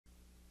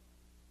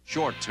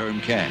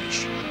Short-term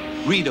cash.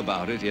 Read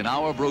about it in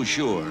our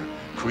brochure,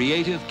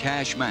 Creative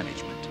Cash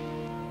Management.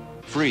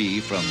 Free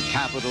from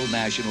Capital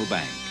National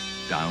Bank,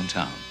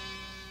 downtown.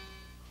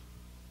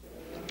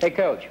 Hey,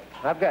 Coach,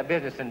 I've got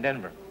business in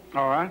Denver.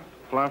 All right.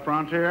 Fly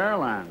Frontier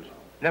Airlines.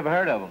 Never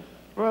heard of them.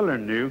 Well, they're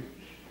new.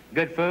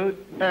 Good food?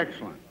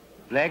 Excellent.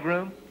 Leg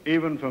room?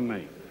 Even for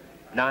me.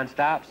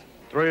 Non-stops?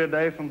 3 a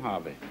day from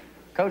Hobby.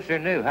 Coach, they're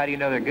new. How do you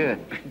know they're good?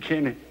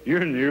 Kenny,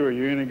 you're new. Are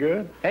you any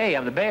good? Hey,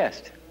 I'm the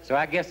best. So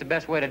I guess the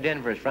best way to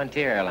Denver is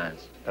Frontier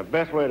Airlines. The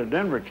best way to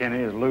Denver, Kenny,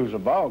 is lose a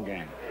ball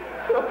game.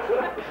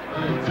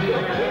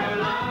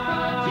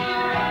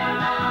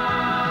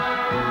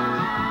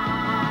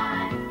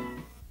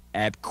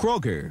 At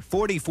Kroger,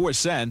 44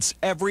 cents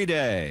every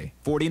day,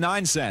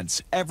 49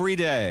 cents every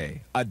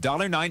day,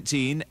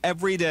 $1.19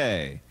 every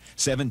day,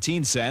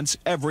 17 cents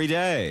every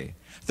day,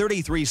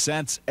 33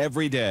 cents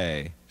every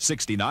day,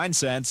 69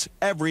 cents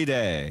every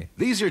day.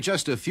 These are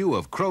just a few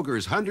of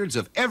Kroger's hundreds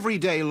of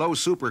everyday low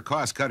Super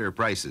Cost Cutter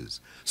prices.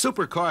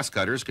 Super Cost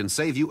Cutters can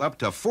save you up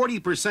to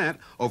 40%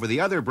 over the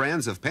other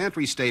brands of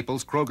pantry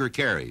staples Kroger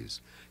carries.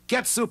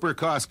 Get Super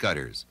Cost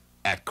Cutters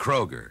at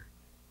Kroger.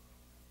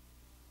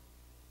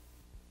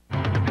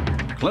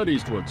 Clint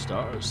Eastwood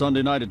stars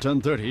Sunday night at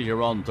 10:30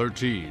 here on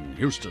 13,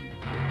 Houston.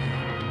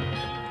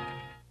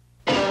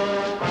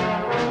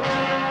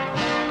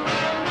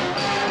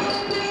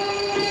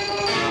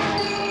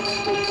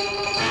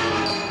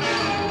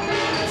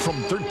 From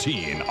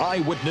 13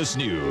 Eyewitness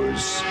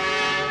News,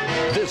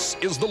 this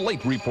is the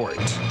Late Report.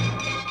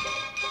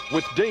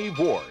 With Dave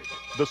Ward,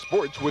 the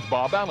sports with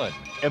Bob Allen,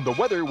 and the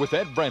weather with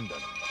Ed Brendan.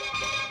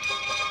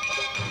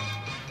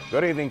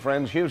 Good evening,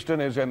 friends.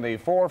 Houston is in the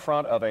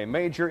forefront of a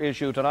major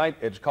issue tonight.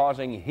 It's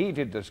causing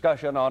heated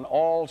discussion on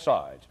all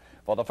sides.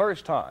 For the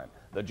first time,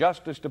 the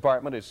Justice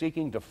Department is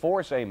seeking to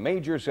force a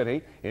major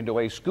city into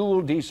a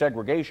school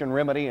desegregation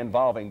remedy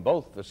involving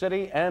both the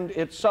city and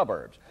its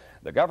suburbs.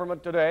 The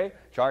government today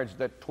charged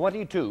that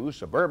 22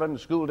 suburban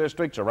school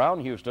districts around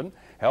Houston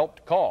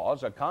helped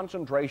cause a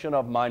concentration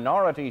of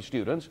minority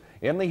students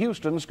in the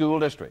Houston School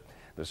District.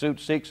 The suit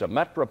seeks a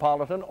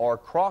metropolitan or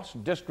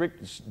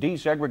cross-district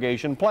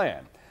desegregation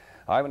plan.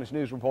 Eyewitness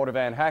News reporter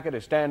Van Hackett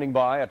is standing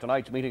by at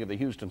tonight's meeting of the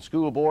Houston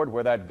School Board,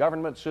 where that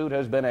government suit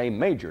has been a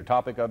major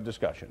topic of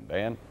discussion.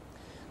 Van?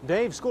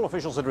 Dave, school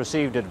officials had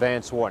received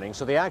advance warning,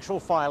 so the actual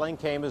filing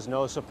came as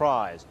no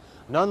surprise.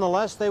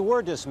 Nonetheless, they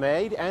were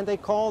dismayed, and they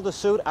called the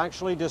suit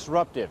actually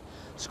disruptive.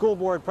 School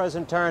Board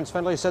President Terrence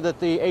Findlay said that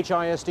the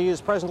HISD is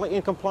presently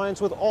in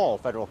compliance with all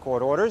federal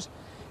court orders,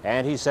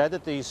 and he said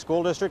that the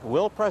school district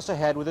will press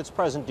ahead with its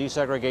present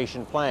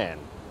desegregation plan.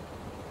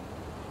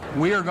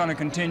 We are going to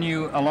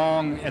continue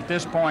along at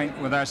this point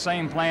with our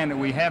same plan that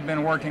we have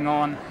been working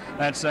on.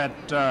 That's that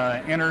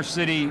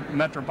inner-city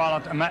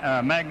metropolitan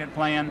magnet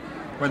plan,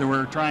 where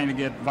we're trying to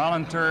get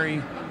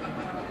voluntary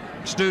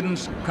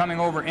students coming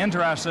over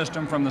into our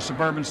system from the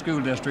suburban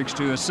school districts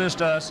to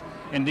assist us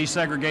in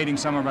desegregating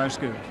some of our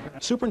schools.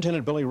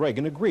 Superintendent Billy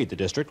Reagan agreed the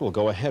district will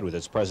go ahead with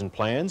its present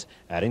plans,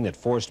 adding that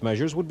forced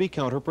measures would be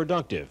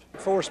counterproductive.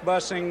 Forced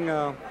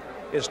busing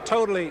is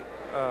totally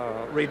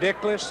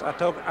ridiculous. I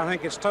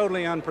think it's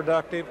totally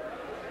unproductive,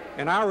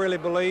 and I really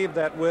believe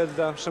that with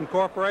some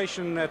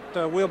cooperation that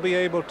we'll be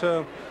able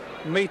to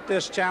meet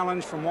this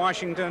challenge from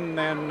Washington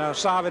and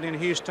solve it in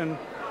Houston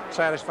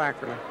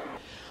satisfactorily.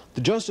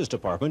 The Justice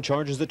Department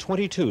charges that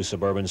 22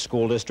 suburban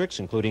school districts,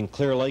 including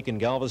Clear Lake in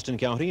Galveston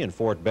County and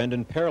Fort Bend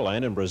and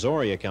Pearland in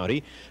Brazoria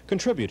County,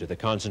 contribute to the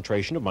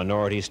concentration of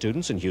minority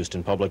students in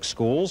Houston public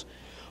schools.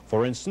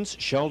 For instance,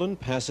 Sheldon,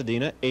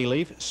 Pasadena,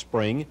 Alief,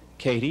 Spring,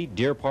 Katy,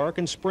 Deer Park,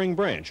 and Spring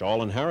Branch,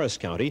 all in Harris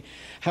County,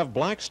 have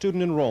black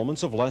student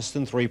enrollments of less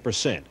than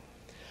 3%.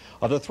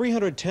 Of the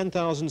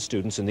 310,000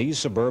 students in these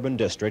suburban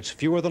districts,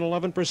 fewer than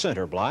 11%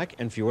 are black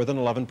and fewer than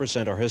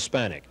 11% are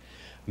Hispanic.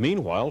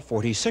 Meanwhile,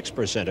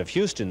 46% of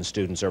Houston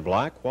students are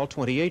black, while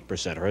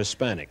 28% are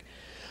Hispanic.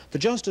 The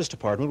Justice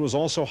Department was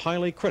also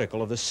highly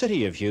critical of the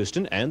city of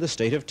Houston and the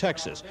state of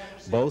Texas,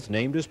 both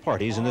named as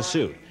parties in the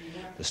suit.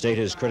 The state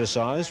is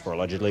criticized for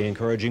allegedly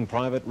encouraging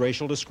private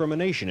racial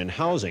discrimination in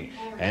housing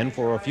and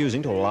for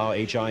refusing to allow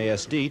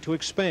HISD to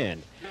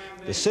expand.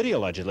 The city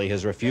allegedly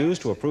has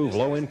refused to approve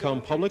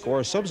low-income public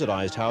or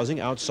subsidized housing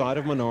outside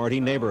of minority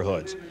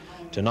neighborhoods.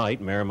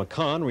 Tonight, Mayor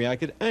McCon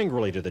reacted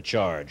angrily to the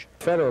charge.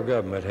 The federal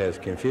government has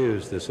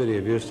confused the city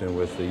of Houston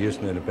with the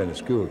Houston Independent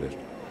School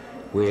District.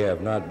 We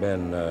have not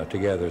been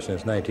together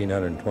since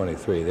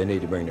 1923. They need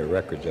to bring their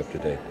records up to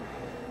date.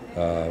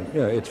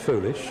 It's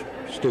foolish,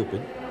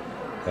 stupid.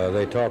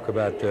 They talk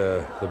about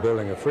the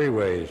building of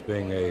freeways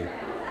being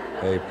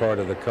a part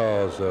of the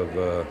cause of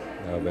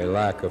a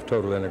lack of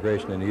total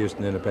integration in the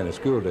Houston Independent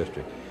School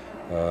District.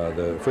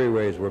 The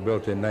freeways were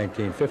built in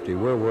 1950.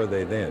 Where were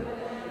they then?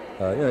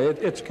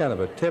 It's kind of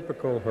a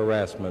typical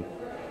harassment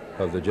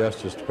of the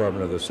Justice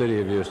Department of the City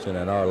of Houston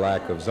and our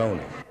lack of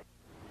zoning.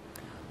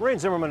 Maureen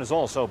Zimmerman has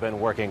also been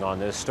working on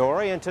this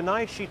story, and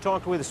tonight she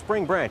talked with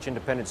Spring Branch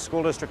Independent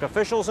School District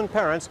officials and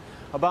parents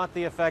about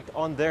the effect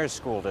on their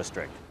school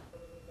district.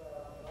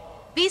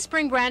 These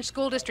Spring Branch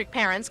School District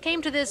parents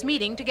came to this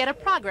meeting to get a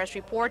progress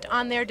report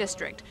on their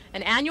district,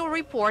 an annual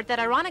report that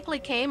ironically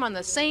came on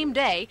the same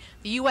day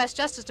the U.S.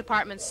 Justice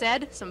Department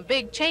said some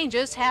big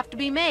changes have to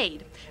be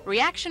made.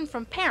 Reaction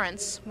from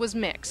parents was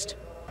mixed.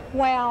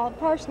 Well,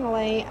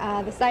 personally,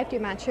 the safety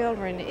of my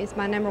children is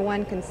my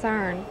 #1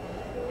 concern,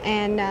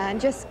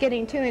 and just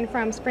getting to and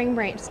from Spring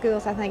Branch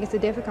schools, I think, is a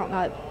difficult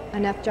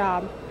enough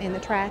job in the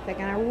traffic,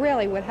 and I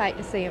really would hate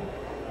to see them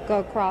go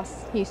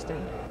across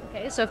Houston.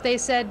 Okay, so if they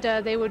said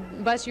they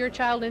would bus your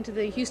child into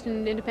the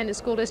Houston Independent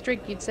School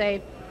District, you'd say,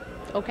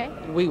 okay?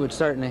 We would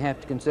certainly have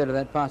to consider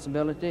that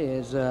possibility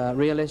as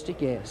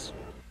realistic, yes.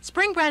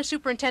 Spring Branch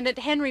Superintendent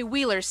Henry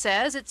Wheeler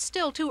says it's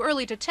still too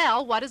early to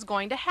tell what is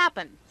going to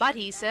happen, but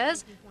he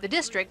says the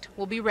district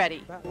will be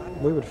ready.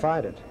 We would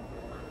fight it.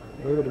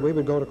 We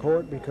would go to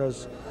court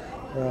because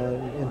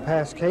in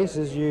past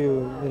cases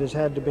it has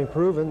had to be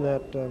proven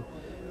that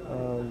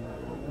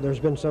there's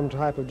been some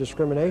type of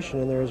discrimination,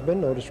 and there has been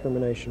no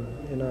discrimination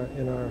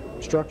in our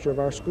structure of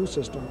our school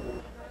system.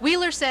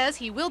 Wheeler says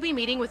he will be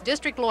meeting with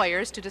district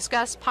lawyers to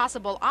discuss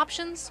possible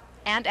options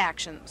and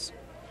actions.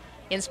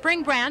 In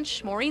Spring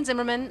Branch, Maureen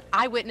Zimmerman,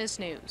 Eyewitness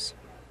News.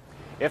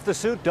 If the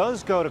suit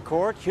does go to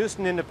court,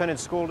 Houston Independent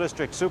School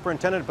District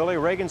Superintendent Billy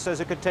Reagan says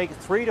it could take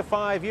 3 to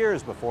 5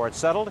 years before it's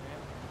settled,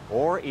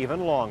 or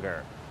even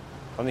longer.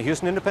 From the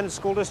Houston Independent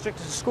School District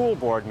School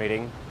Board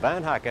meeting,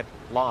 Van Hackett,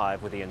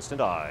 live with the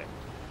Instant Eye.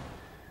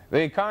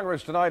 The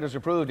Congress tonight has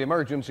approved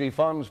emergency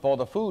funds for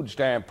the food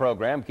stamp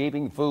program,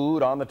 keeping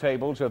food on the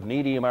tables of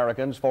needy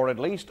Americans for at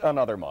least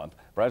another month.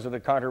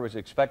 President Carter is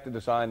expected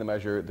to sign the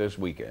measure this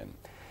weekend.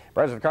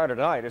 President Carter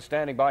tonight is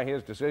standing by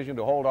his decision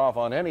to hold off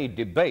on any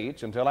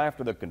debates until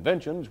after the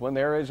conventions when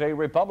there is a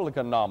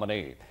Republican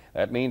nominee.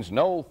 That means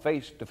no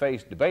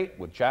face-to-face debate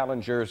with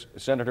challengers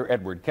Senator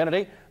Edward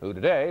Kennedy, who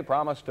today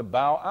promised to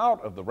bow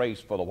out of the race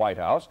for the White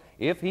House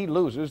if he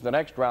loses the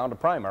next round of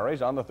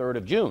primaries on the 3rd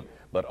of June,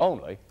 but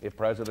only if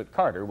President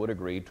Carter would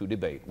agree to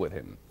debate with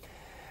him.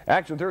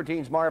 Action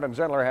 13's Marvin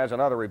Zindler has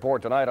another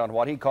report tonight on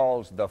what he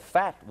calls the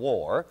fat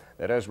war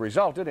that has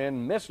resulted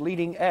in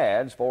misleading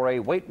ads for a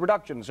weight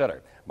reduction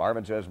center.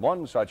 Marvin says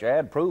one such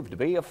ad proved to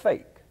be a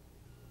fake.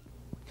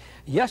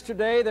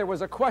 Yesterday, there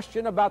was a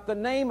question about the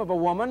name of a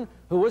woman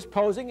who was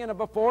posing in a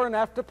before and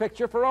after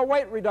picture for a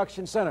weight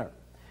reduction center.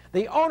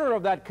 The owner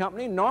of that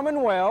company,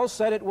 Norman Wells,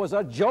 said it was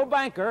a Joe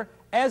Banker,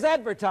 as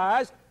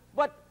advertised,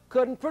 but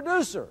couldn't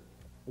produce her.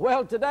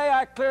 Well, today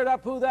I cleared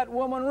up who that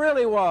woman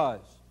really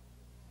was.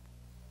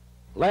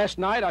 Last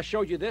night, I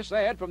showed you this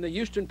ad from the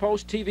Houston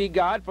Post TV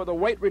guide for the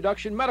weight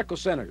reduction medical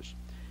centers.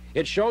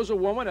 It shows a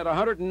woman at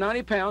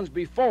 190 pounds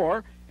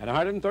before and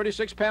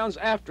 136 pounds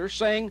after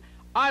saying,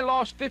 "I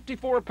lost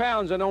 54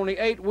 pounds in only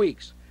 8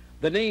 weeks.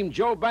 The name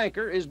Joe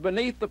Banker is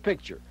beneath the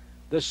picture.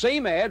 The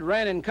same ad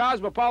ran in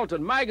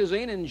Cosmopolitan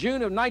magazine in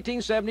June of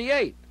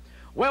 1978.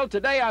 Well,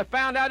 today I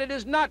found out it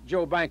is not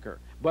Joe Banker,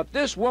 but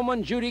this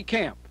woman, Judy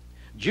Camp.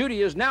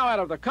 Judy is now out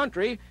of the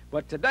country,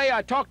 but today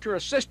I talked to her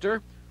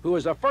sister, who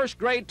is a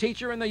first-grade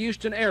teacher in the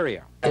Houston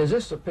area." Is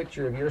this a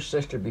picture of your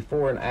sister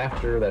before and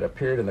after that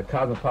appeared in the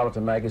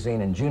Cosmopolitan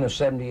magazine in June of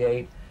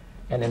 '78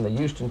 and in the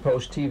Houston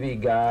Post TV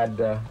guide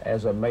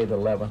as of May the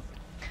 11th?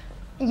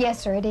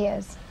 Yes, sir, it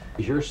is.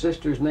 Is your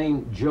sister's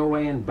name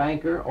Joanne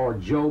Banker or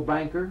Joe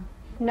Banker?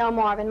 No,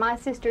 Marvin. My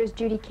sister is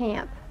Judy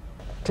Camp.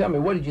 Tell me,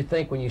 what did you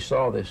think when you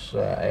saw this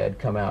ad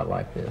come out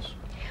like this?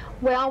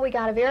 Well, we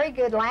got a very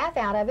good laugh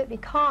out of it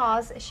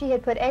because she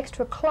had put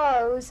extra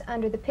clothes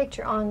under the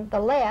picture on the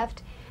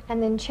left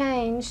and then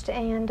changed,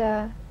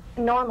 and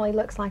normally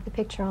looks like the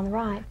picture on the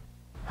right.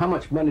 How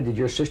much money did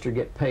your sister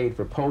get paid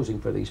for posing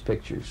for these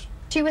pictures?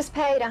 She was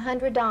paid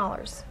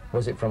 $100.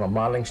 Was it from a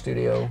modeling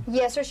studio?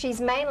 Yes, sir.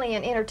 She's mainly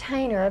an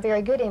entertainer, a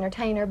very good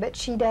entertainer, but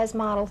she does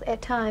model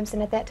at times,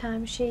 and at that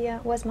time she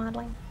was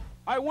modeling.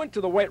 I went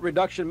to the weight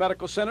reduction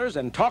medical centers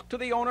and talked to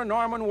the owner,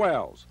 Norman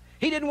Wells.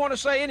 He didn't want to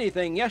say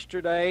anything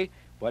yesterday,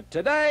 but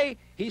today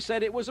he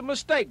said it was a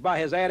mistake by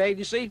his ad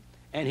agency,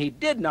 and he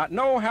did not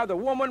know how the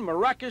woman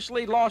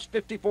miraculously lost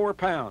 54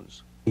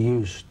 pounds. He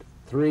used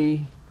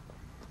 3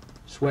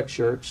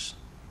 sweatshirts,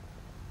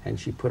 and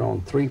she put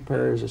on 3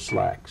 pairs of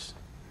slacks.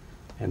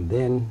 And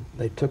then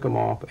they took them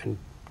off and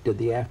did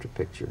the after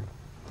picture.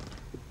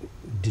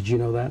 Did you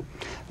know that?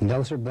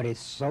 No, sir, but it's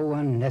so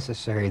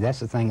unnecessary. That's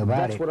the thing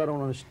about it. That's what I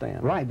don't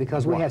understand. Right,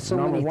 because we have so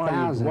many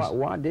thousands.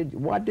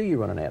 Why do you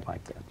run an ad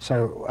like that?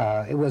 So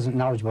it wasn't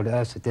knowledgeable to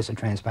us that this had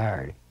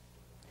transpired.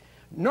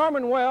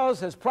 Norman Wells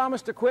has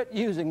promised to quit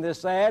using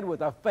this ad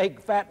with a fake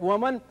fat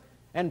woman,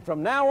 and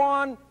from now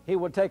on, he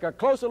will take a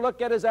closer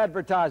look at his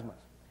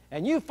advertisements.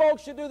 And you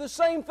folks should do the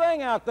same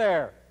thing out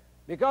there,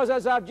 because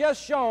as I've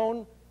just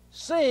shown,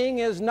 seeing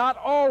is not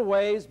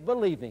always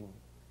believing.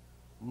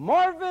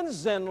 Marvin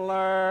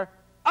Zindler,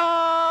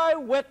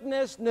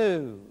 Eyewitness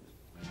News.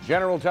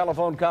 General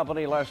Telephone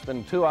Company less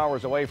than 2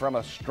 hours away from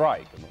a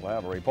strike. And we'll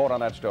have a report on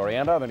that story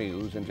and other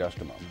news in just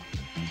a moment.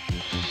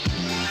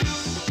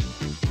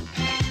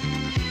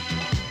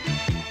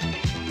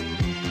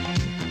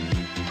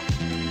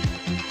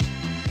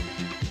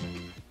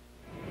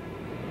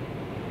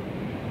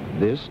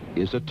 This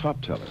is a top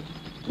teller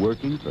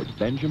working for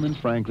Benjamin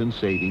Franklin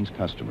Savings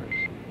customers.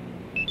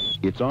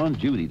 It's on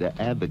duty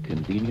to add the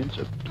convenience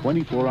of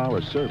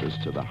 24-hour service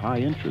to the high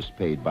interest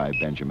paid by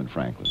Benjamin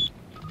Franklin.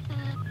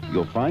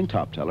 You'll find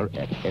Top Teller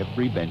at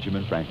every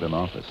Benjamin Franklin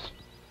office.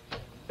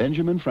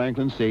 Benjamin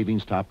Franklin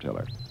Savings Top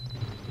Teller.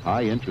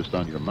 High interest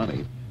on your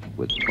money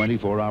with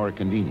 24-hour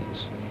convenience.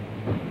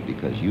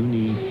 Because you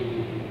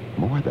need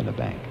more than a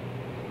bank.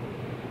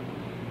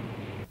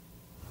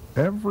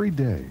 Every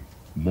day,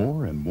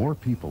 more and more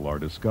people are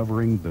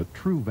discovering the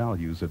true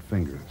values at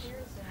Fingers.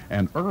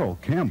 And Earl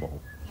Campbell,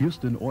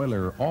 Houston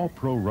Oilers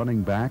All-Pro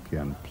running back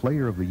and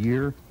Player of the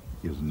Year,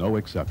 is no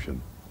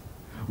exception.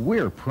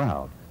 We're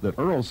proud that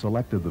Earl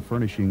selected the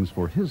furnishings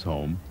for his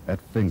home at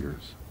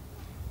Fingers.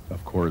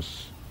 Of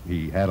course,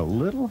 he had a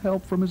little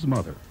help from his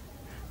mother.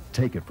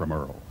 Take it from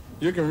Earl.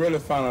 You can really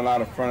find a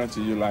lot of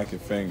furniture you like at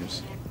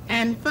Fingers.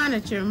 And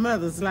furniture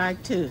mothers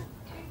like too.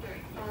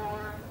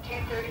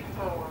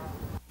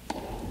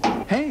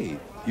 Hey,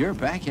 your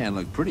backhand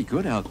looked pretty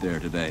good out there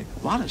today.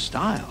 A lot of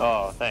style.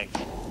 Oh, thanks.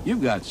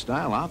 You've got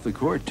style off the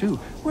court, too.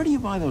 Where do you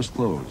buy those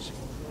clothes?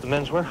 The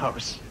Men's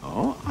Warehouse.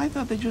 Oh, I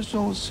thought they just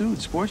sold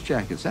suits, sports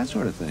jackets, that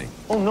sort of thing.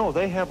 Oh, no,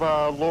 they have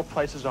low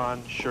prices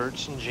on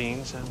shirts and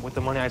jeans, and with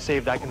the money I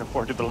saved, I can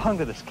afford to belong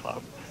to this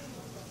club.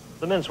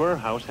 The Men's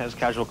Warehouse has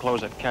casual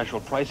clothes at casual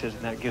prices,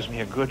 and that gives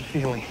me a good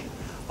feeling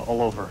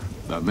all over.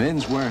 The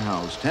Men's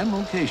Warehouse, 10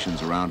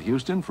 locations around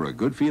Houston for a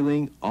good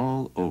feeling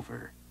all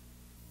over.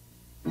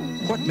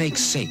 What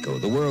makes Seiko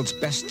the world's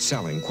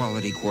best-selling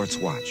quality quartz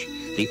watch?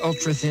 The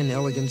ultra-thin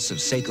elegance of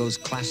Seiko's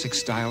classic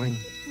styling?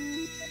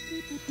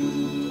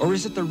 Or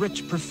is it the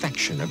rich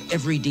perfection of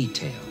every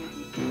detail?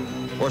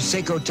 Or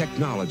Seiko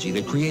technology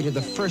that created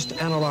the first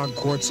analog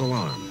quartz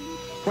alarm?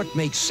 What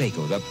makes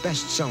Seiko the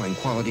best-selling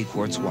quality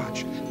quartz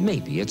watch?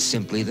 Maybe it's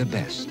simply the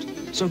best.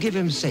 So give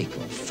him Seiko,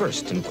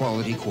 first in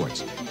quality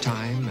quartz,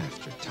 time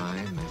after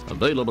time after...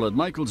 Available at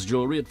Michael's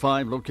Jewelry at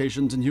 5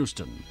 locations in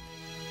Houston.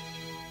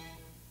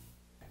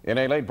 In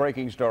a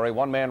late-breaking story,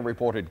 one man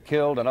reported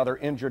killed, another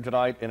injured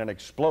tonight in an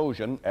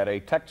explosion at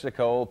a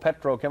Texaco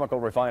petrochemical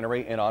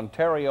refinery in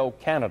Ontario,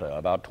 Canada,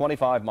 about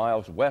 25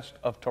 miles west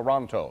of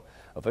Toronto.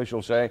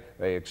 Officials say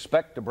they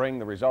expect to bring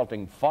the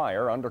resulting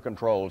fire under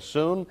control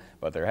soon,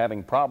 but they're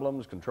having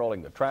problems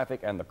controlling the traffic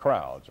and the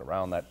crowds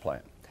around that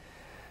plant.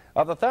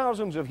 Of the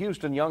thousands of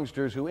Houston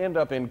youngsters who end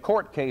up in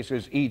court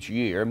cases each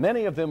year,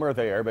 many of them are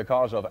there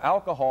because of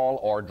alcohol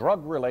or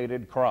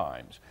drug-related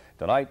crimes.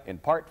 Tonight, in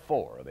Part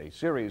 4 of a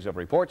series of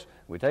reports,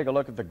 we take a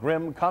look at the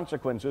grim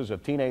consequences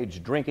of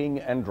teenage drinking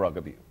and drug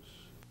abuse.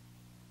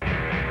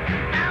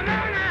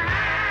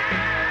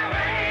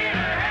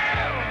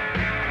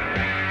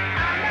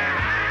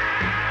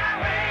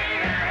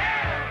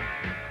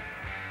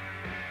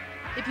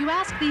 If you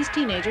ask these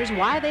teenagers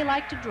why they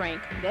like to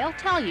drink, they'll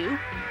tell you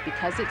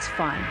because it's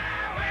fun.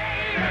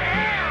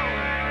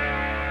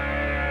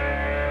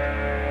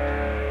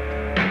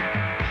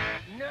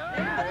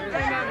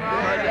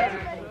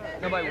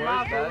 Nobody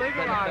worries about it. It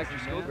doesn't affect your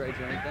school grades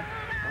or anything.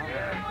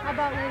 How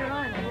about later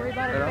on? You worry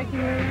about it affecting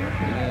you later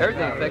on?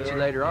 Everything affects you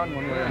later on,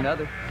 one way or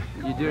another.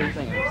 You do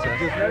everything.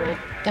 So.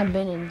 I've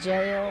been in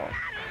jail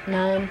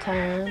 9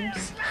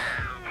 times.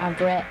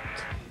 I've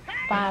wrecked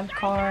 5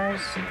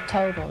 cars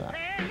total.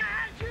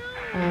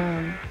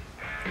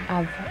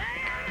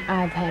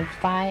 I've had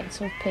fights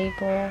with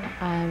people.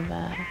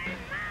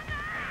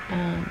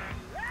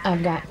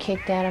 I've got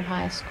kicked out of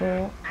high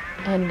school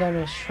and go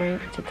to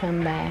shrink to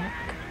come back.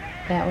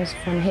 That was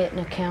from hitting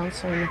a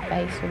counselor in the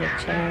face with a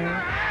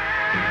chair.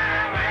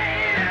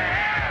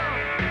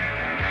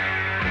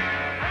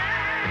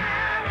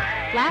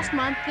 Last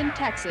month in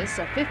Texas,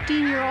 a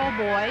 15-year-old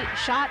boy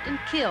shot and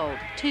killed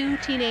 2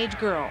 teenage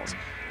girls.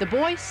 The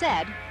boy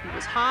said he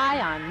was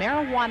high on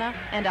marijuana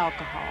and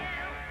alcohol.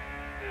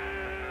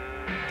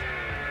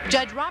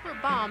 Judge Robert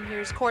Baum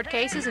hears court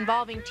cases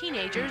involving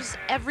teenagers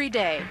every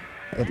day.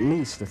 At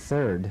least a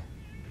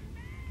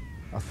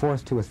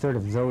fourth to a third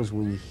of those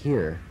we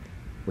hear,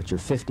 which are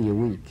 50 a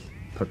week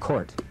per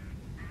court,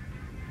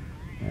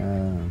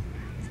 10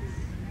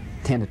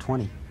 to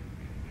 20,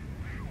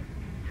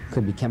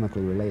 could be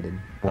chemically related.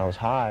 When I was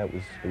high,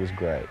 it was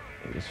great.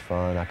 It was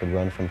fun. I could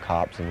run from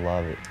cops and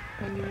love it.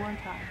 When you weren't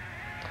high?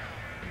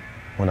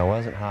 When I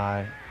wasn't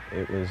high,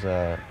 it was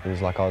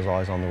like I was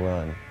always on the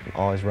run,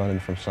 always running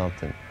from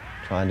something,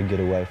 trying to get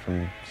away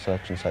from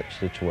such and such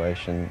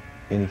situation,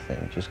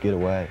 anything. Just get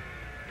away,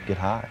 get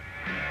high.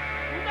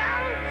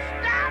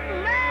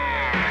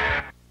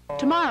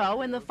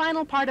 Tomorrow, in the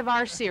final part of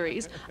our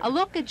series, a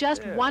look at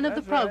just one of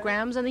the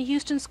programs in the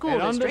Houston School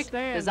District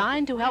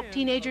designed to help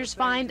teenagers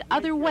find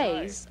other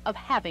ways of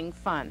having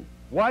fun.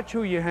 Watch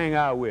who you hang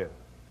out with.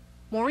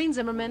 Maureen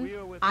Zimmerman,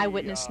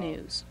 Eyewitness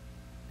News.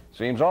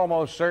 Seems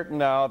almost certain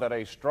now that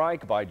a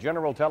strike by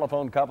General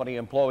Telephone Company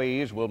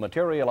employees will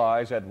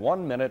materialize at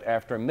 1 minute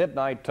after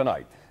midnight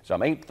tonight.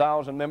 Some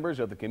 8,000 members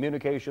of the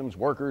Communications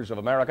Workers of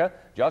America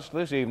just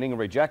this evening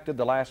rejected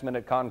the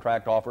last-minute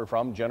contract offer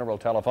from General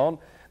Telephone.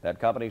 That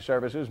company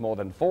services more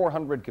than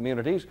 400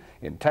 communities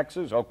in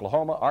Texas,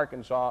 Oklahoma,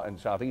 Arkansas, and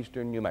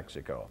southeastern New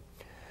Mexico.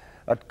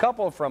 A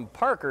couple from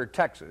Parker,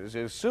 Texas,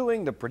 is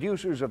suing the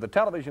producers of the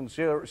television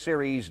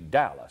series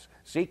Dallas,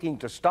 seeking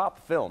to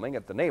stop filming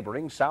at the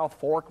neighboring South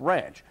Fork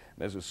Ranch.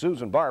 Mrs.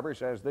 Susan Barber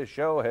says this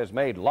show has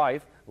made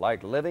life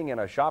like living in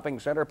a shopping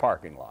center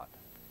parking lot.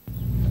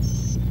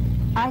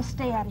 I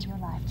stay out of your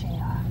life, JR.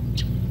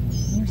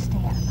 You stay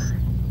out of mine.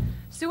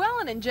 Sue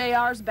Ellen and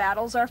JR's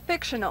battles are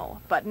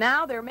fictional, but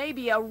now there may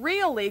be a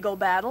real legal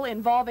battle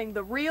involving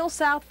the real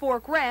South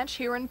Fork Ranch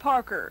here in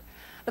Parker.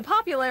 The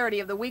popularity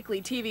of the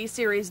weekly TV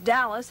series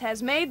Dallas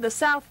has made the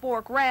South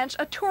Fork Ranch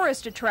a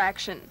tourist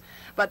attraction,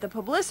 but the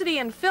publicity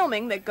and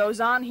filming that goes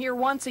on here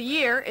once a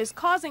year is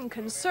causing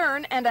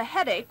concern and a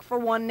headache for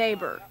one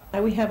neighbor.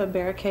 We have a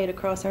barricade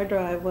across our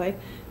driveway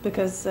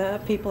because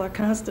people are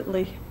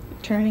constantly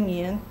turning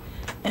in,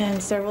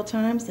 and several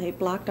times they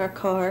blocked our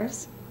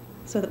cars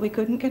so that we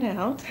couldn't get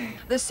out.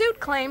 The suit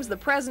claims the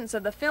presence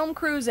of the film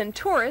crews and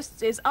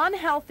tourists is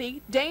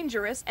unhealthy,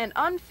 dangerous, and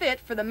unfit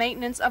for the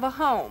maintenance of a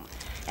home,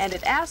 and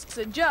it asks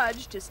a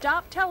judge to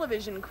stop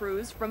television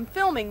crews from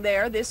filming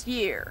there this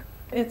year.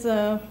 It's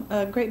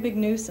a great big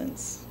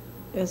nuisance,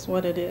 is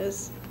what it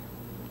is,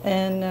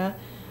 and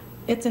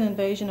it's an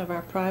invasion of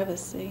our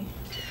privacy.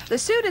 The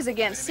suit is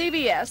against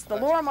CBS, the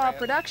Lorimar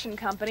production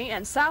company,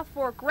 and South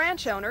Fork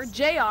ranch owner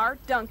J.R.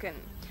 Duncan.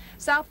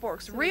 South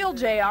Fork's real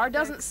JR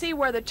doesn't see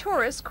where the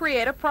tourists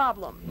create a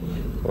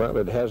problem. Well,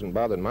 it hasn't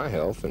bothered my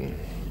health, and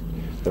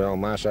they're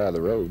on my side of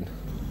the road.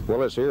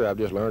 Well, it's here. I've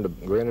just learned to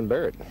grin and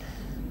bear it.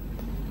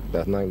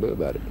 Nothing I can do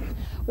about it.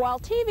 While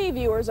TV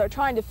viewers are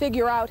trying to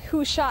figure out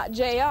who shot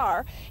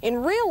JR,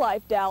 in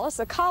real-life Dallas,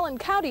 a Collin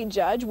County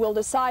judge will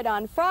decide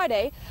on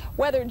Friday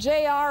whether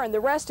JR and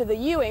the rest of the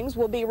Ewings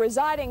will be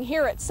residing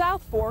here at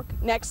South Fork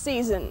next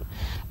season.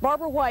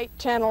 Barbara White,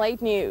 Channel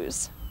 8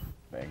 News.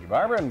 Thank you,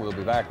 Barbara, and we'll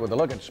be back with a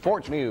look at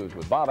sports news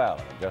with Bob Allen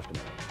in just a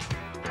minute.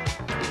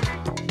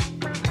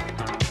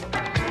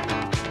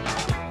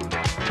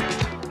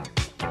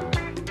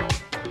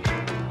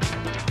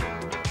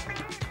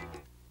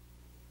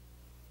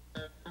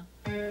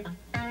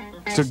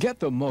 To get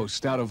the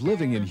most out of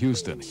living in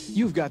Houston,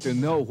 you've got to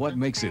know what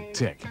makes it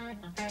tick.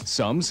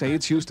 Some say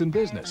it's Houston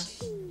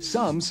business.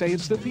 Some say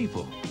it's the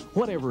people.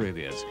 Whatever it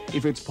is,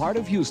 if it's part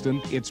of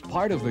Houston, it's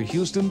part of the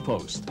Houston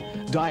Post.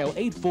 Dial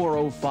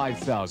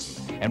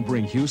 840-5000 and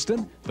bring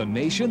Houston, the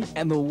nation,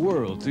 and the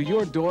world to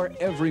your door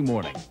every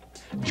morning.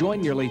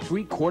 Join nearly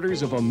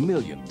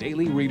 750,000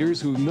 daily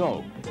readers who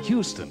know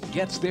Houston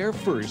gets there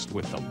first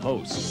with the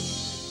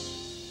Post.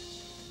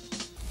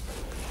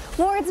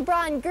 Ward's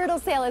Bra and Girdle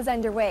sale is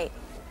underway,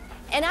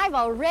 and I've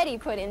already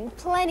put in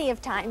plenty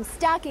of time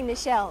stocking the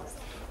shelves.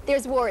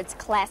 There's Ward's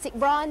Classic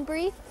Bra and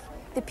Brief,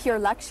 the Pure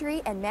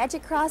Luxury and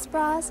Magic Cross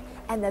bras,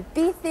 and the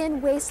Be-Thin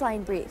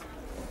Waistline Brief.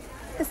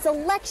 The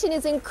selection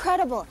is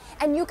incredible,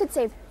 and you could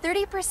save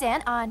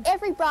 30% on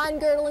every bra and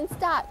girdle in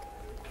stock.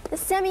 The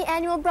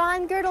semi-annual Bra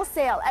and Girdle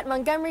sale at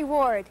Montgomery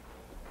Ward.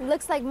 It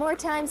looks like more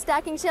time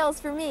stocking shelves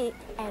for me,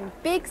 and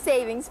big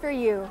savings for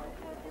you.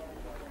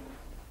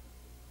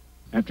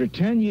 After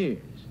 10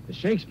 years, the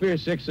Shakespeare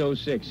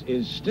 606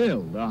 is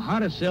still the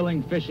hottest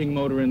selling fishing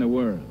motor in the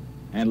world.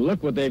 And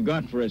look what they've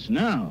got for us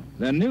now.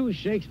 The new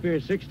Shakespeare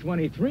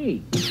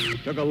 623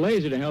 took a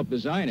laser to help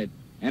design it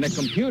and a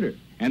computer.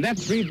 And that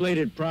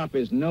three-bladed prop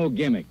is no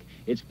gimmick.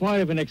 It's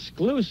part of an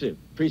exclusive,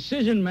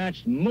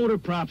 precision-matched motor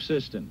prop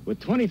system with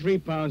 23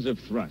 pounds of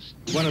thrust.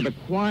 One of the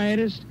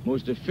quietest,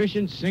 most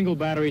efficient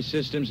single-battery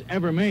systems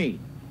ever made.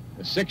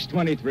 The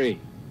 623.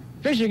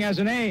 Fishing has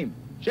a name.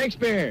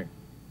 Shakespeare.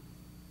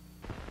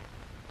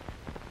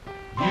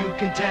 You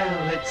can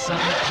tell it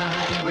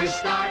sometime. We're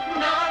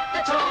starting up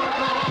the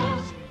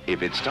Toros.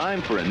 If it's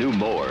time for a new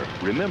mower,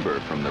 remember,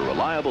 from the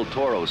reliable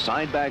Toro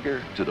side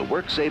bagger to the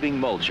work-saving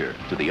mulcher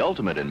to the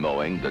ultimate in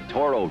mowing, the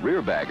Toro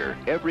rear bagger,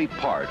 every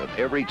part of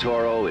every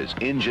Toro is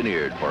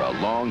engineered for a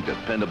long,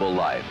 dependable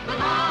life. The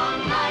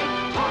long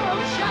light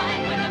Toros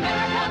shine when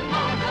America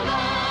mows the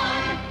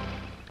lawn.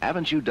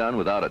 Haven't you done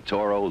without a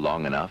Toro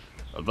long enough?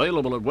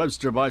 Available at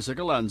Webster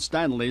Bicycle and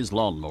Stanley's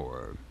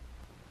Lawnmower.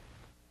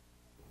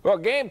 Well,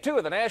 Game 2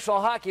 of the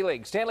National Hockey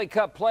League Stanley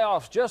Cup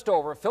playoffs just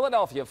over.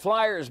 Philadelphia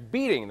Flyers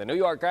beating the New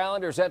York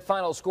Islanders. That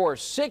final score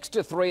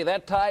 6-3.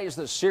 That ties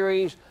the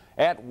series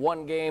at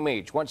 1 game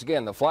each. Once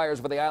again, the Flyers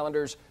over the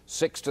Islanders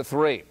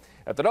 6-3.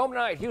 At the Dome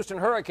tonight, Houston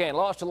Hurricane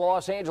lost to the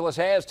Los Angeles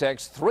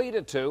Aztecs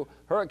 3-2.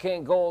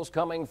 Hurricane goals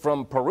coming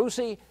from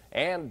Peruzzi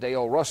and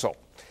Dale Russell.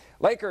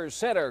 Lakers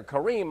center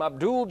Kareem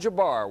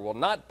Abdul-Jabbar will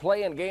not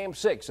play in Game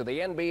 6 of the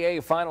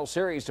NBA Final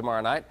Series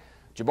tomorrow night.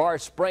 Jabbar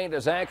sprained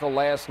his ankle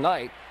last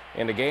night.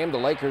 In the game, the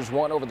Lakers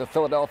won over the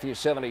Philadelphia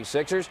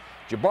 76ers.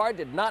 Jabbar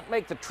did not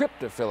make the trip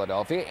to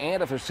Philadelphia,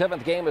 and if a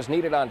 7th game is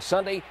needed on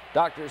Sunday,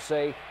 doctors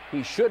say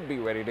he should be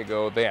ready to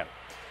go then.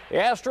 The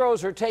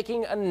Astros are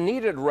taking a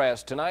needed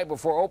rest tonight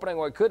before opening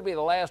what could be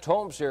the last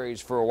home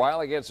series for a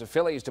while against the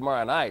Phillies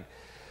tomorrow night.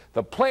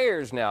 The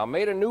players now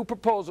made a new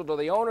proposal to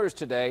the owners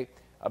today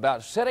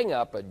about setting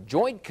up a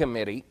joint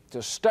committee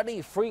to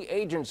study free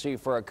agency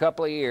for a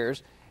couple of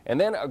years and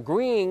then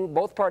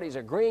both parties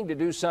agreeing to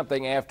do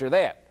something after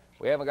that.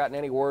 We haven't gotten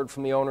any word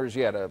from the owners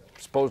yet,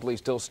 supposedly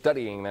still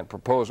studying that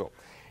proposal.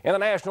 In the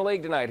National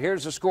League tonight,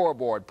 here's the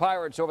scoreboard.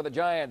 Pirates over the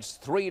Giants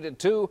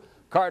 3-2.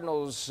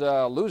 Cardinals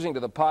losing to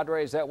the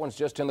Padres. That one's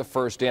just in the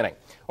first inning.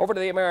 Over to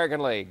the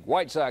American League.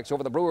 White Sox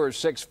over the Brewers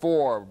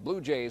 6-4.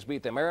 Blue Jays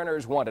beat the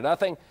Mariners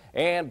 1-0.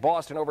 And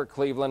Boston over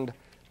Cleveland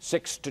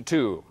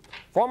 6-2.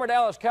 Former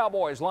Dallas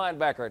Cowboys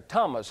linebacker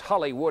Thomas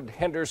Hollywood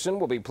Henderson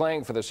will be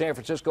playing for the San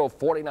Francisco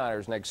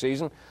 49ers next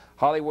season.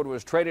 Hollywood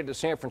was traded to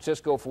San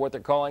Francisco for what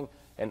they're calling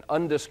an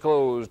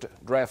undisclosed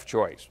draft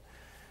choice.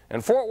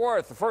 In Fort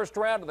Worth, the first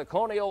round of the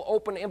Colonial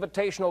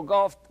Invitational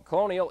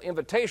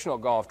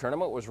Golf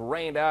Tournament was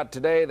rained out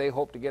today. They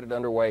hope to get it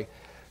underway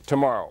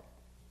tomorrow.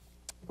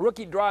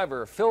 Rookie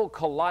driver Phil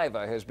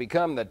Kaliva has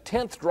become the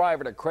 10th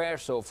driver to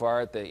crash so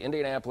far at the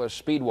Indianapolis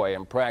Speedway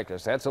in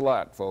practice. That's a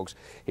lot, folks.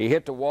 He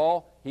hit the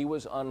wall. He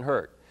was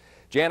unhurt.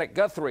 Janet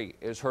Guthrie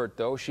is hurt,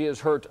 though. She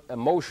is hurt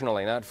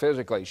emotionally, not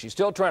physically. She's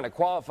still trying to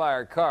qualify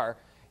her car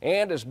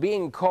and is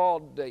being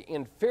called an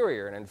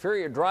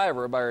inferior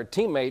driver by her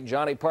teammate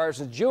Johnny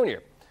Parsons Jr.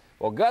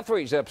 Well,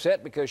 Guthrie's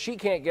upset because she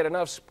can't get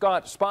enough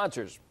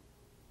sponsors.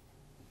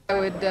 I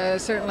would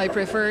certainly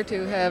prefer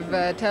to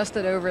have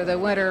tested over the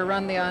winter,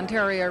 run the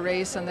Ontario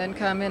race, and then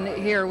come in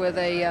here with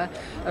a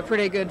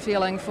pretty good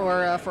feeling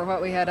for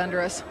what we had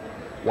under us.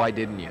 Why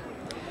didn't you?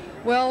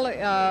 Well,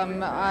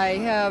 I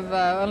have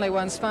only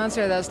one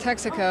sponsor, that's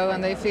Texaco,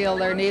 and they feel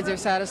their needs are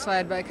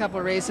satisfied by a couple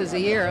of races a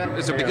year.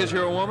 Is it because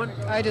you're a woman?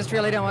 I just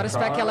really don't want to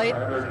speculate.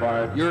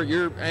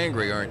 You're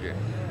angry, aren't you,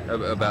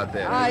 about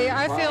that?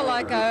 I feel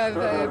like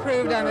I've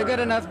proved I'm a good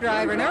enough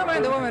driver. Never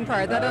mind the woman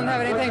part, that doesn't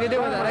have anything to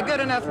do with it. A good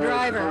enough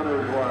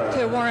driver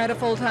to warrant a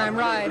full-time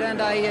ride, and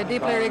I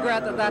deeply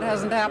regret that that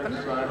hasn't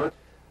happened.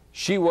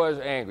 She was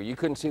angry. You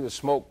couldn't see the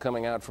smoke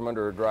coming out from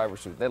under her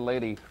driver's seat. That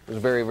lady was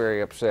very, very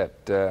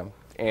upset.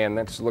 And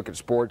let's look at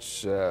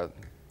sports. The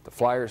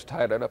Flyers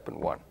tied it up and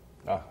won.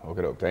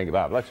 Okay, thank you,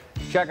 Bob. Let's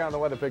check on the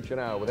weather picture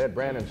now with Ed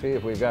Brand and see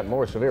if we've got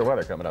more severe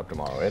weather coming up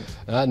tomorrow, Ed.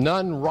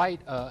 None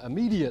right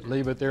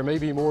immediately, but there may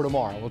be more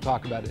tomorrow. We'll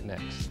talk about it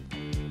next.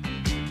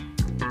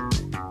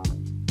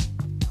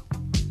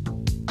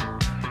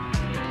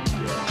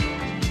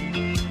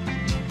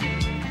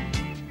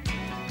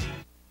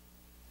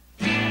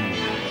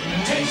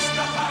 Taste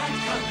the high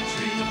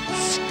country.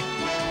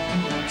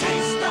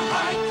 Taste the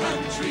high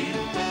country.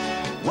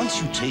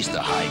 Once you taste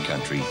the high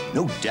country,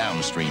 no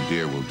downstream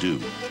beer will do.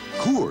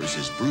 Coors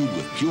is brewed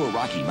with pure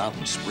Rocky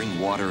Mountain spring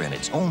water and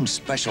its own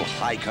special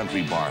high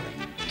country barley.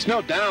 It's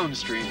no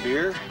downstream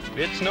beer.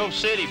 It's no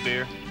city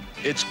beer.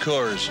 It's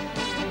Coors.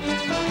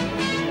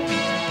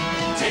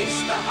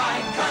 Taste the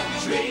high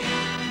country.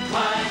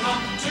 Climb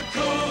up to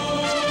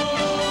Coors.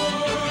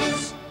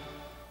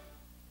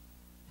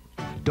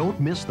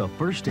 Don't miss the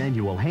first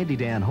annual Handy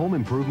Dan Home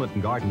Improvement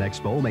and Garden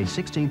Expo, May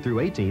 16th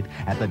through 18th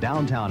at the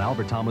downtown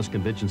Albert Thomas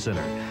Convention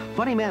Center.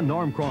 Funny man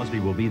Norm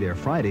Crosby will be there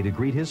Friday to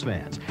greet his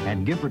fans,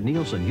 and Gifford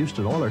Nielsen,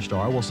 Houston Oilers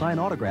star, will sign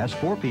autographs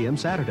 4 p.m.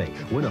 Saturday.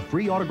 Win a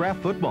free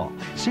autographed football.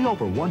 See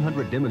over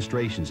 100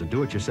 demonstrations and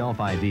do-it-yourself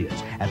ideas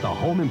at the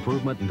Home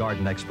Improvement and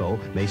Garden Expo,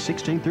 May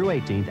 16th through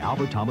 18th,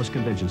 Albert Thomas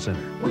Convention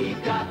Center.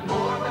 We've got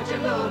more what you're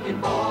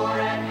looking for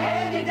at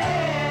Handy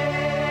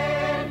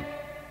Dan.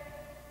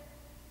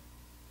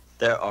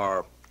 There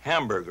are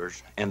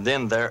hamburgers, and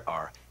then there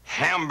are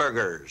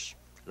hamburgers,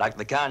 like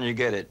the kind you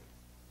get at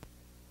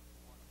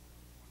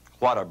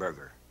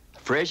Whataburger.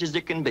 Fresh as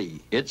it can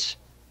be. It's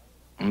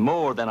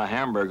more than a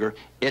hamburger,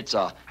 it's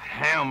a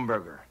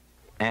hamburger.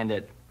 And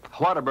at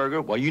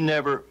Whataburger, well, you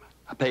never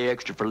pay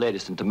extra for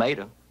lettuce and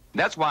tomato.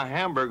 That's why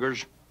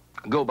hamburgers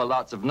go by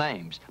lots of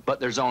names.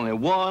 But there's only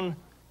one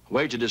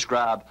way to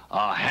describe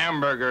a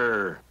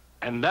hamburger,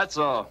 and that's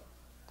a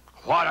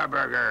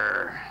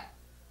Whataburger.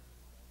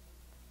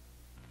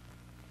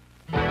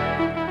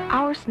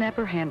 Our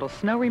snapper handles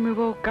snow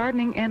removal,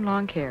 gardening, and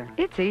lawn care.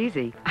 It's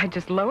easy. I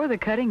just lower the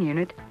cutting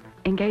unit,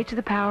 engage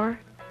the power,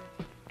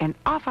 and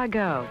off I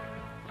go.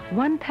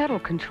 One pedal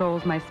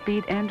controls my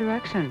speed and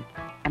direction,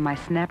 and my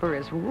snapper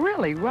is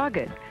really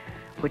rugged,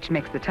 which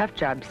makes the tough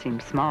job seem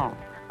small,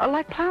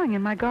 like plowing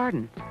in my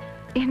garden.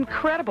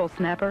 Incredible,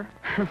 Snapper.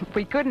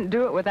 We couldn't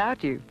do it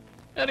without you.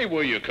 Any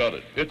way you cut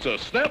it, it's a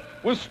snap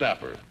with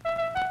Snapper.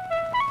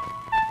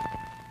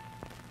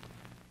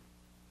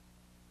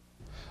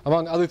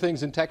 Among other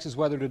things in Texas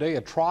weather today,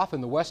 a trough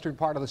in the western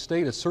part of the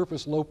state, a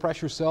surface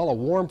low-pressure cell, a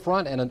warm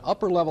front, and an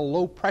upper-level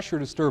low-pressure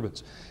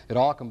disturbance. It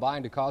all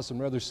combined to cause some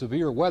rather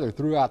severe weather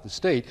throughout the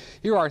state.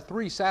 Here are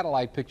 3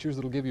 satellite pictures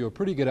that will give you a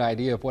pretty good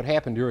idea of what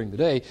happened during the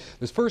day.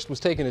 This first was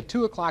taken at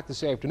 2 o'clock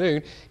this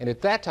afternoon, and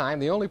at that time,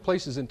 the only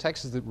places in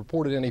Texas that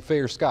reported any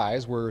fair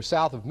skies were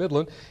south of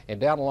Midland and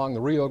down along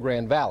the Rio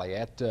Grande Valley.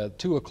 At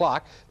 2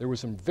 o'clock, there were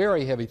some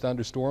very heavy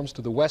thunderstorms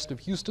to the west of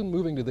Houston.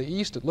 Moving to the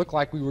east, it looked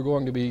like we were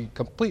going to be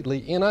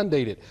completely in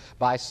inundated.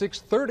 By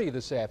 6:30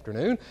 this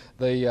afternoon,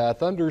 the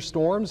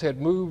thunderstorms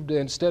had moved,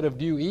 instead of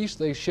due east,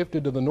 they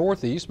shifted to the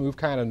northeast, moved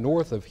kind of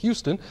north of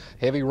Houston.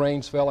 Heavy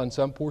rains fell in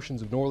some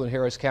portions of northern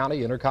Harris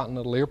County.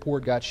 Intercontinental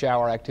Airport got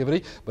shower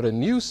activity, but a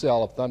new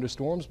cell of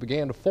thunderstorms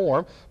began to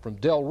form from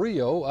Del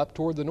Rio up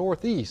toward the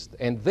northeast.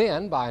 And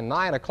then by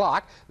 9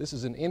 o'clock, this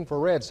is an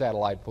infrared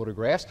satellite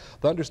photographs,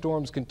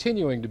 thunderstorms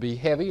continuing to be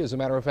heavy, as a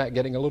matter of fact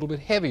getting a little bit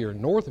heavier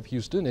north of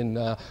Houston in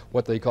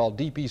what they call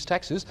deep east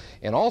Texas,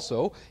 and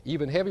also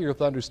even heavier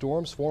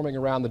thunderstorms forming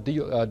around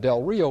the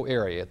Del Rio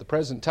area. At the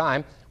present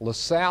time,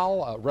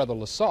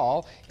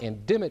 LaSalle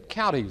and Dimmitt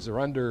counties are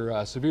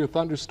under severe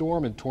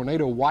thunderstorm and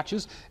tornado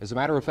watches. As a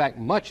matter of fact,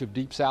 much of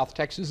deep south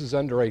Texas is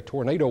under a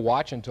tornado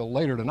watch until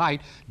later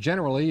tonight,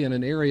 generally in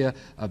an area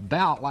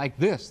about like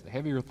this. The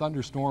heavier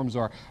thunderstorms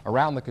are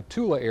around the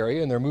Cotulla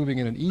area, and they're moving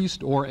in an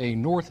east or a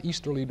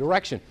northeasterly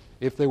direction.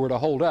 If they were to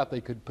hold up, they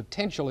could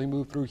potentially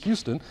move through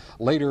Houston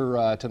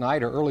later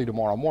tonight or early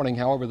tomorrow morning.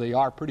 However, they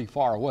are pretty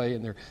far away,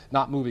 and they're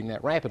not moving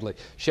that rapidly.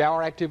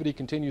 Shower activity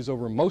continues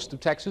over most of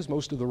Texas.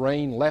 Most of the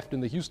rain left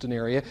in the Houston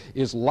area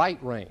is light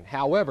rain.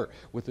 However,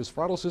 with this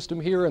frontal system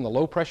here and the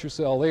low pressure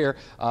cell there,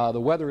 the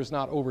weather is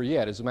not over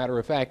yet. As a matter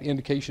of fact,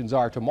 indications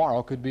are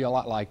tomorrow could be a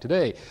lot like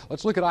today.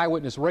 Let's look at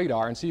eyewitness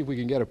radar and see if we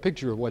can get a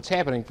picture of what's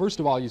happening. First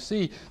of all, you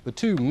see the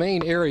two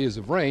main areas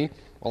of rain.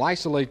 We'll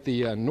isolate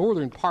the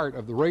northern part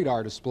of the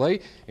radar display,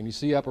 and you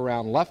see up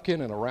around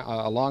Lufkin and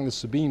along the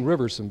Sabine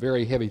River some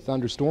very heavy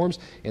thunderstorms.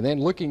 And then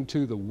looking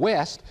to the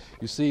west,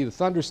 you see the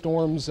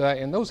thunderstorms,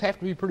 and those have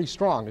to be pretty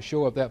strong to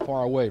show up that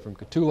far away from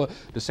Cotulla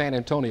to San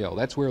Antonio.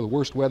 That's where the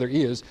worst weather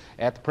is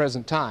at the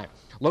present time.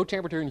 Low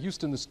temperature in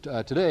Houston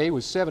today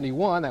was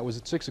 71. That was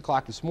at 6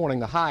 o'clock this morning.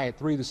 The high at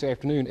 3 this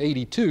afternoon,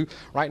 82.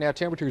 Right now,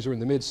 temperatures are in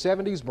the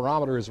mid-70s.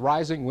 Barometer is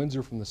rising. Winds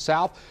are from the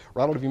south.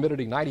 Relative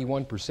humidity,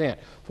 91%.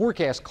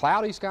 Forecast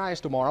cloudy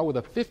skies tomorrow with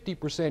a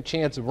 50%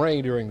 chance of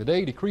rain during the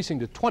day, decreasing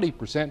to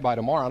 20% by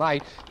tomorrow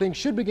night. Things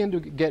should begin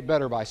to get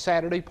better by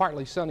Saturday.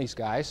 Partly sunny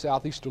skies.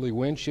 Southeasterly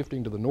wind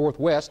shifting to the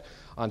northwest.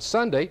 On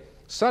Sunday,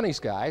 sunny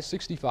skies,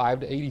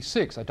 65 to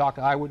 86. I talked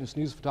to Eyewitness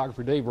News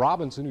photographer Dave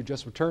Robinson, who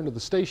just returned to the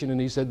station, and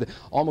he said that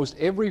almost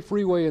every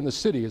freeway in the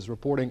city is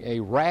reporting a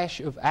rash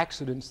of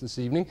accidents this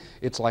evening.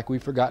 It's like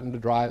we've forgotten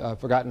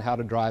how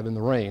to drive in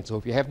the rain. So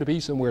if you have to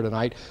be somewhere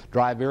tonight,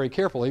 drive very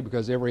carefully,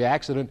 because every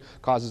accident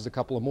causes a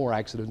couple of more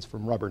accidents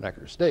from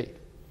rubberneckers. Dave.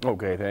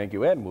 Okay, thank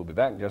you, Ed, and we'll be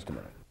back in just a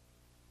minute.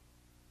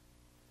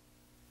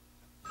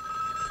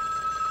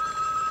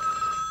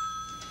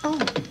 Oh,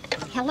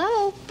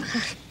 hello.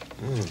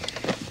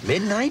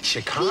 Midnight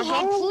Chicago? He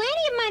had plenty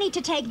of money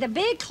to take the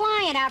big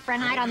client out for a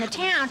night on the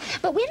town,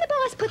 but when the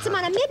boss puts him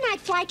on a midnight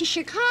flight to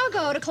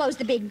Chicago to close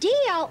the big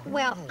deal,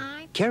 well,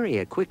 Carry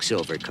a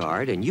Quicksilver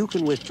card and you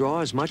can withdraw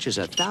as much as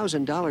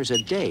 $1,000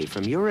 a day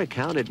from your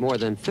account at more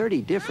than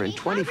 30 different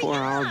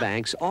 24-hour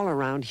banks all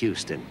around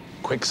Houston.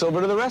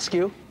 Quicksilver to the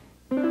rescue.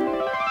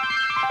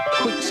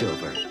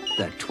 Quicksilver,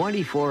 the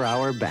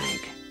 24-hour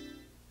bank.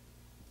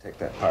 Take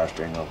that power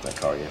steering off that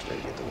car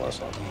yesterday to get the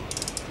whistle.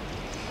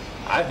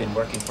 I've been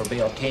working for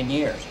Bill 10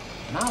 years,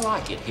 and I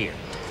like it here.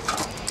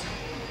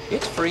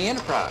 It's free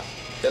enterprise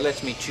that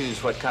lets me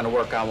choose what kind of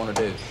work I want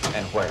to do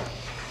and where.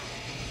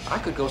 I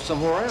could go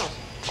somewhere else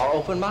or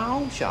open my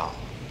own shop.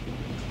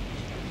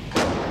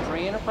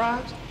 Free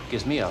enterprise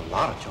gives me a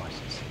lot of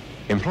choices.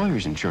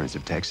 Employers Insurance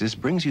of Texas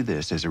brings you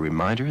this as a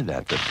reminder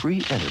that the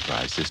free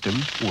enterprise system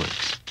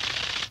works.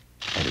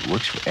 And it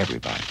works for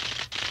everybody.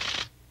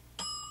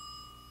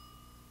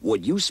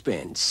 Would you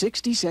spend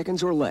 60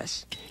 seconds or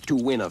less to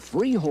win a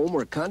free home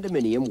or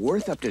condominium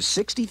worth up to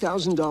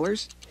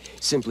 $60,000?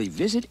 Simply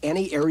visit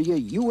any area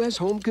U.S.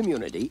 home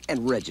community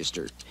and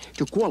register.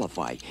 To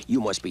qualify, you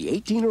must be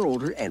 18 or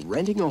older and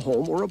renting a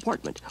home or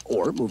apartment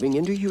or moving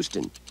into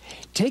Houston.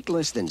 Take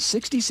less than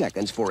 60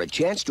 seconds for a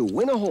chance to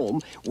win a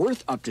home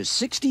worth up to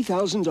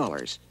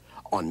 $60,000.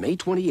 On May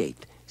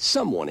 28th,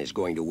 someone is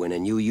going to win a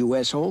new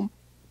U.S. home.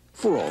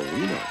 For all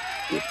we know,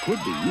 it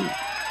could be you.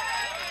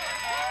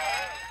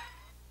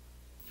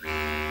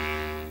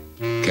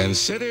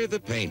 Consider the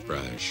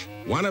paintbrush,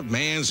 one of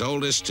man's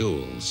oldest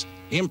tools,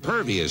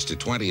 impervious to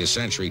 20th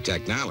century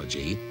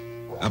technology,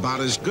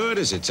 about as good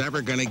as it's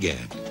ever going to get.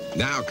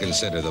 Now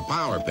consider the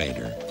power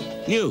painter.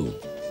 New,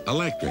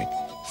 electric,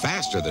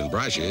 faster than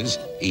brushes,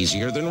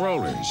 easier than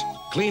rollers,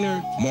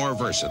 cleaner, more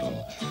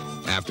versatile.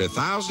 After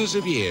thousands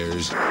of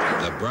years,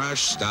 the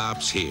brush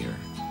stops here.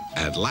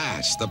 At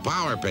last, the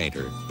power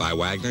painter by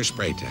Wagner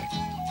Spray Tech.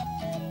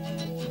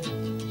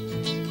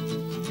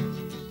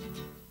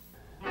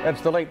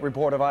 That's the late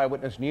report of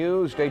Eyewitness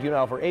News. Stay tuned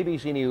now for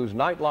ABC News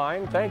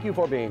Nightline. Thank you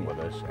for being with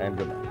us, and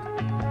good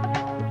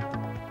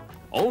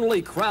night.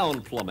 Only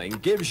Crown Plumbing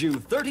gives you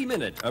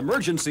 30-minute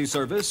emergency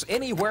service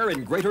anywhere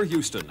in Greater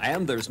Houston,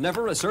 and there's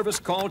never a service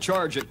call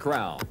charge at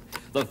Crown.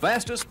 The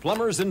fastest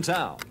plumbers in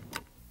town.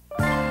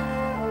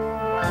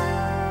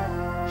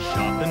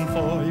 Shop shopping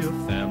for your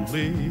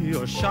family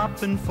or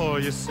shopping for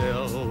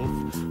yourself.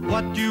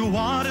 What you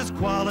want is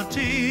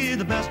quality,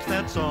 the best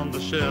that's on the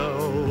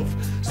shelf.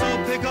 So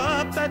pick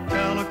up that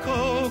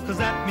calico, 'cause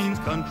that means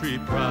country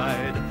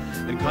pride.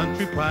 And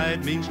country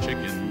pride means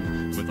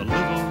chicken with a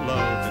little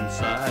love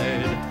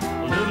inside.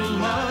 A little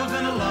love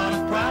and a lot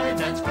of pride,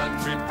 that's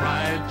country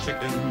pride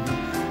chicken.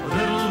 A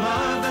little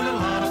love and a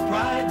lot of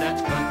pride,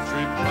 that's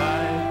country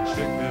pride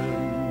chicken.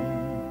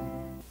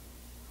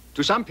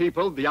 To some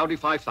people, the Audi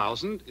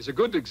 5000 is a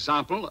good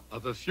example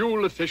of a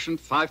fuel-efficient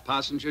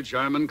 5-passenger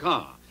German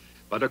car.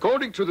 But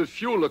according to the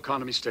fuel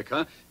economy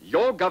sticker,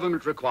 your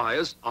government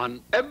requires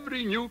on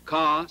every new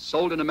car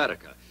sold in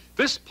America,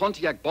 this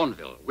Pontiac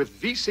Bonneville with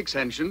V6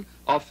 engine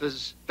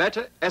offers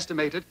better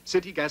estimated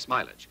city gas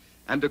mileage.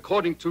 And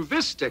according to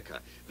this sticker,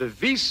 the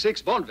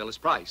V6 Bonneville is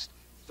priced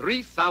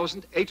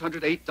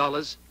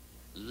 $3,808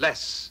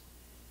 less.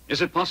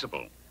 Is it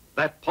possible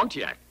that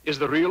Pontiac is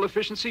the real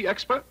efficiency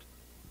expert?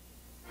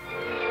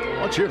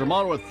 Watch here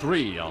tomorrow at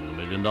 3 on The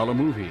 $1 Million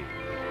Movie.